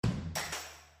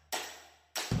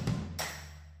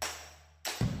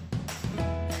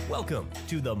Welcome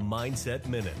to the Mindset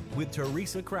Minute with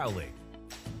Teresa Crowley.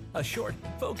 A short,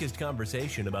 focused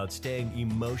conversation about staying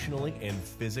emotionally and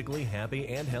physically happy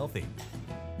and healthy.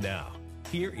 Now,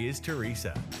 here is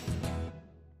Teresa.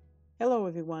 Hello,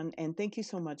 everyone, and thank you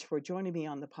so much for joining me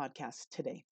on the podcast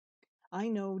today. I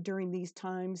know during these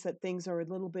times that things are a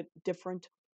little bit different.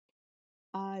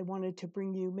 I wanted to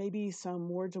bring you maybe some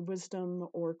words of wisdom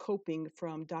or coping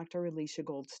from Dr. Alicia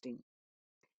Goldstein.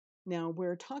 Now,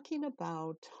 we're talking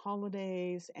about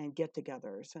holidays and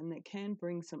get-togethers, and it can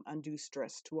bring some undue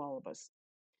stress to all of us.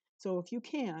 So if you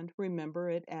can, remember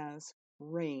it as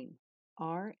RAIN,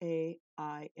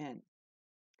 R-A-I-N.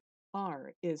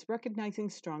 R is recognizing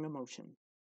strong emotion.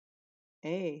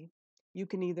 A, you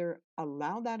can either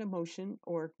allow that emotion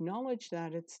or acknowledge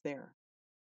that it's there.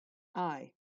 I,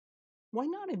 why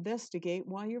not investigate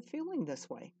why you're feeling this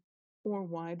way or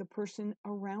why the person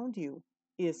around you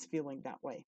is feeling that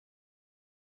way?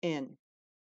 N,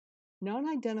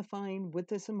 non-identifying with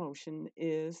this emotion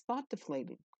is thought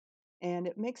deflating, and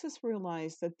it makes us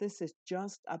realize that this is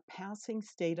just a passing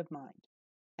state of mind,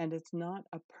 and it's not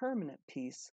a permanent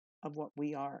piece of what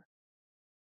we are.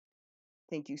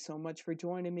 Thank you so much for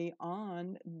joining me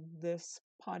on this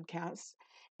podcast,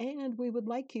 and we would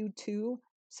like you to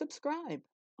subscribe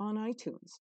on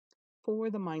iTunes for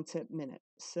the Mindset Minute,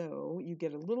 so you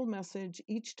get a little message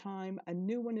each time a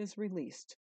new one is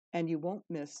released, and you won't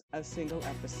miss a single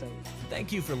episode.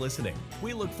 Thank you for listening.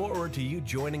 We look forward to you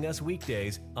joining us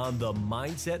weekdays on the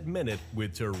Mindset Minute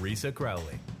with Teresa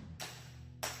Crowley.